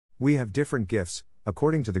We have different gifts,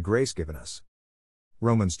 according to the grace given us.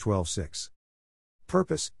 Romans 12:6.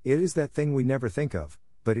 Purpose, it is that thing we never think of,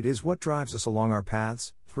 but it is what drives us along our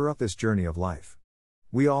paths, throughout this journey of life.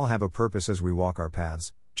 We all have a purpose as we walk our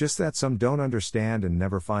paths, just that some don't understand and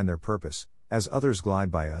never find their purpose, as others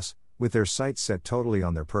glide by us, with their sights set totally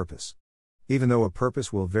on their purpose. Even though a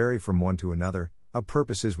purpose will vary from one to another, a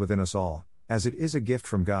purpose is within us all, as it is a gift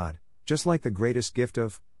from God, just like the greatest gift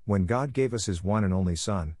of, when God gave us His one and only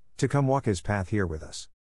Son, to come walk His path here with us.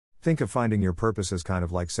 Think of finding your purpose as kind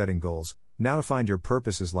of like setting goals. Now to find your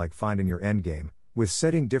purpose is like finding your end game, with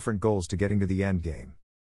setting different goals to getting to the end game.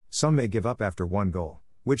 Some may give up after one goal,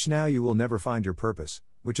 which now you will never find your purpose,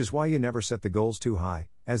 which is why you never set the goals too high,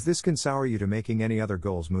 as this can sour you to making any other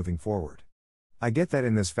goals moving forward. I get that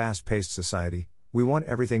in this fast-paced society, we want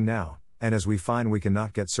everything now, and as we find we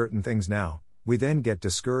cannot get certain things now, we then get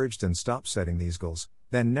discouraged and stop setting these goals,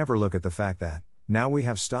 then never look at the fact that, now we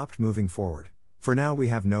have stopped moving forward. For now we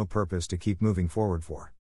have no purpose to keep moving forward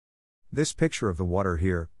for. This picture of the water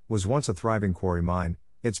here was once a thriving quarry mine.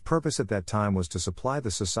 Its purpose at that time was to supply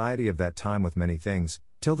the society of that time with many things,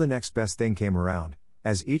 till the next best thing came around,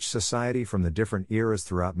 as each society from the different eras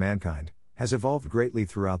throughout mankind has evolved greatly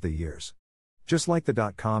throughout the years. Just like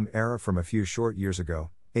the .com era from a few short years ago,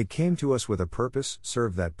 it came to us with a purpose,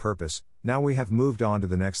 served that purpose, now we have moved on to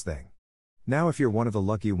the next thing. Now if you're one of the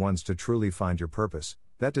lucky ones to truly find your purpose,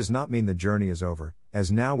 that does not mean the journey is over,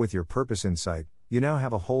 as now with your purpose in sight, you now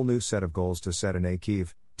have a whole new set of goals to set and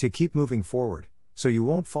achieve, to keep moving forward, so you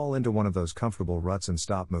won't fall into one of those comfortable ruts and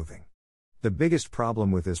stop moving. The biggest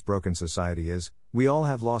problem with this broken society is, we all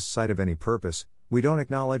have lost sight of any purpose. We don't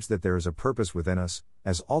acknowledge that there is a purpose within us,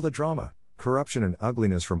 as all the drama, corruption and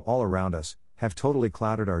ugliness from all around us, have totally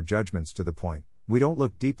clouded our judgments to the point, we don't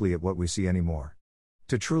look deeply at what we see anymore.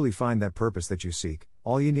 To truly find that purpose that you seek,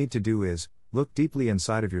 all you need to do is, look deeply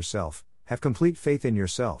inside of yourself, have complete faith in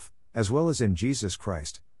yourself, as well as in Jesus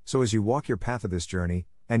Christ, so as you walk your path of this journey,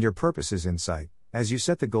 and your purpose is in sight, as you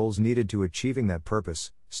set the goals needed to achieving that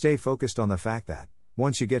purpose, stay focused on the fact that,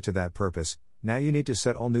 once you get to that purpose, now you need to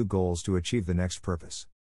set all new goals to achieve the next purpose.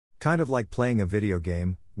 Kind of like playing a video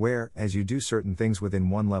game, where, as you do certain things within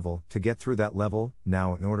one level, to get through that level,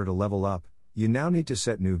 now in order to level up, you now need to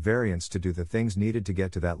set new variants to do the things needed to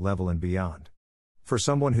get to that level and beyond. For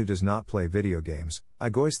someone who does not play video games, I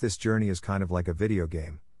guess this journey is kind of like a video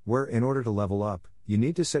game, where in order to level up, you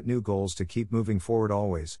need to set new goals to keep moving forward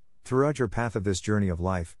always, throughout your path of this journey of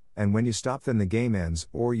life, and when you stop then the game ends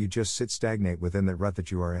or you just sit stagnate within that rut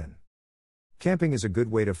that you are in. Camping is a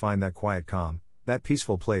good way to find that quiet calm, that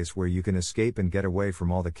peaceful place where you can escape and get away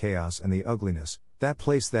from all the chaos and the ugliness, that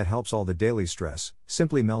place that helps all the daily stress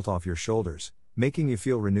simply melt off your shoulders, making you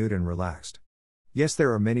feel renewed and relaxed. Yes,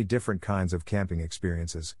 there are many different kinds of camping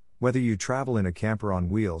experiences. Whether you travel in a camper on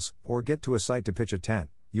wheels, or get to a site to pitch a tent,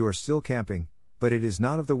 you are still camping, but it is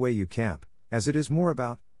not of the way you camp, as it is more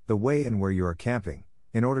about the way and where you are camping,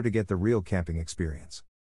 in order to get the real camping experience.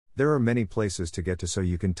 There are many places to get to so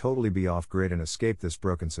you can totally be off-grid and escape this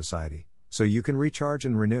broken society, so you can recharge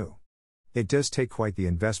and renew. It does take quite the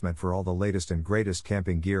investment for all the latest and greatest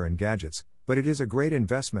camping gear and gadgets, but it is a great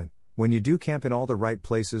investment when you do camp in all the right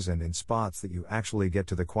places and in spots that you actually get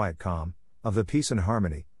to the quiet calm, of the peace and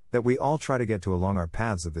harmony, that we all try to get to along our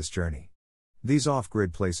paths of this journey. These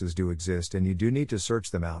off-grid places do exist and you do need to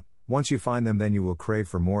search them out. Once you find them then you will crave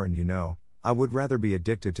for more and I would rather be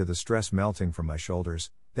addicted to the stress melting from my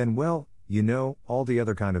shoulders, than all the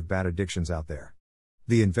other kind of bad addictions out there.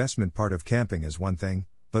 The investment part of camping is one thing,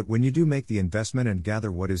 but when you do make the investment and gather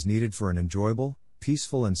what is needed for an enjoyable,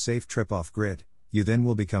 peaceful and safe trip off-grid, you then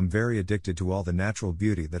will become very addicted to all the natural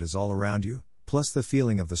beauty that is all around you, plus the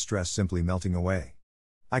feeling of the stress simply melting away.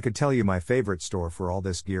 I could tell you my favorite store for all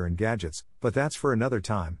this gear and gadgets, but that's for another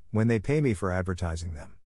time, when they pay me for advertising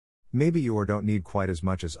them. Maybe you or don't need quite as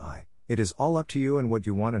much as I. It is all up to you and what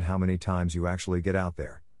you want and how many times you actually get out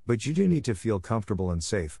there, but you do need to feel comfortable and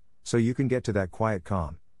safe, so you can get to that quiet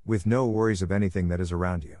calm, with no worries of anything that is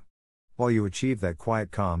around you. While you achieve that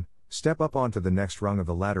quiet calm, step up onto the next rung of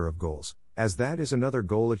the ladder of goals, as that is another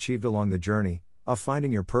goal achieved along the journey, of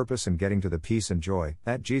finding your purpose and getting to the peace and joy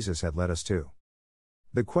that Jesus had led us to.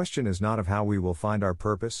 The question is not of how we will find our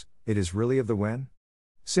purpose, it is really of the when.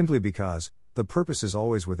 Simply because, the purpose is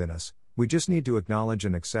always within us, we just need to acknowledge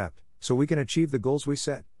and accept, so we can achieve the goals we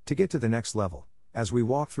set, to get to the next level, as we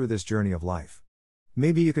walk through this journey of life.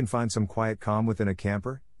 Maybe you can find some quiet calm within a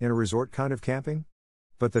camper, in a resort kind of camping?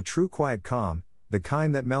 But the true quiet calm, the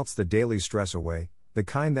kind that melts the daily stress away, the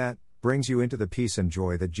kind that brings you into the peace and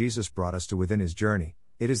joy that Jesus brought us to within His journey,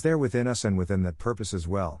 it is there within us and within that purpose as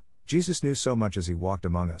well. Jesus knew so much as He walked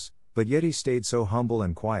among us, but yet he stayed so humble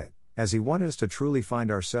and quiet, as he wanted us to truly find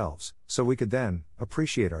ourselves, so we could then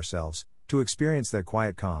appreciate ourselves, to experience that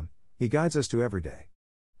quiet calm he guides us to every day.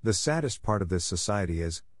 The saddest part of this society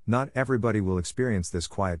is, not everybody will experience this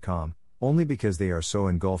quiet calm, only because they are so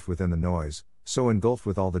engulfed within the noise, so engulfed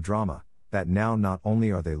with all the drama, that now not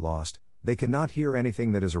only are they lost, they cannot hear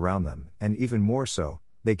anything that is around them, and even more so,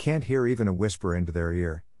 they can't hear even a whisper into their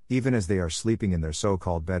ear, even as they are sleeping in their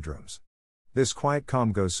so-called bedrooms. This quiet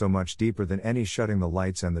calm goes so much deeper than any shutting the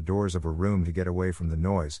lights and the doors of a room to get away from the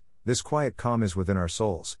noise. This quiet calm is within our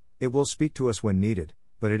souls. It will speak to us when needed,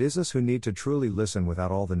 but it is us who need to truly listen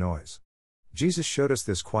without all the noise. Jesus showed us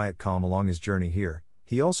this quiet calm along his journey here.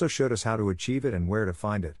 He also showed us how to achieve it and where to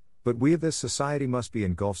find it, but we of this society must be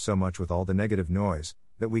engulfed so much with all the negative noise,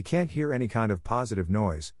 that we can't hear any kind of positive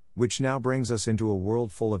noise, which now brings us into a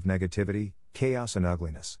world full of negativity, chaos and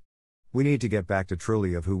ugliness. We need to get back to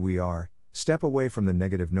truly of who we are, step away from the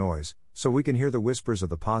negative noise, so we can hear the whispers of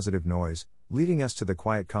the positive noise, leading us to the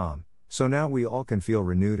quiet calm, so now we all can feel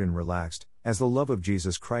renewed and relaxed, as the love of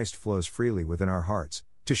Jesus Christ flows freely within our hearts,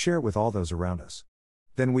 to share with all those around us.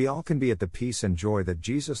 Then we all can be at the peace and joy that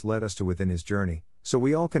Jesus led us to within his journey, so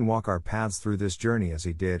we all can walk our paths through this journey as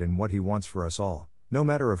he did and what he wants for us all, no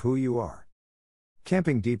matter of who you are.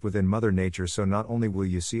 Camping deep within Mother Nature, so not only will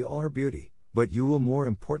you see all her beauty, but you will more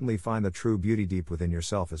importantly find the true beauty deep within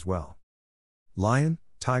yourself as well. Lion,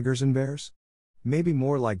 tigers and bears? Maybe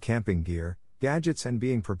more like camping gear, gadgets and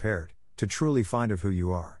being prepared, to truly find of who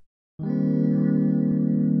you are.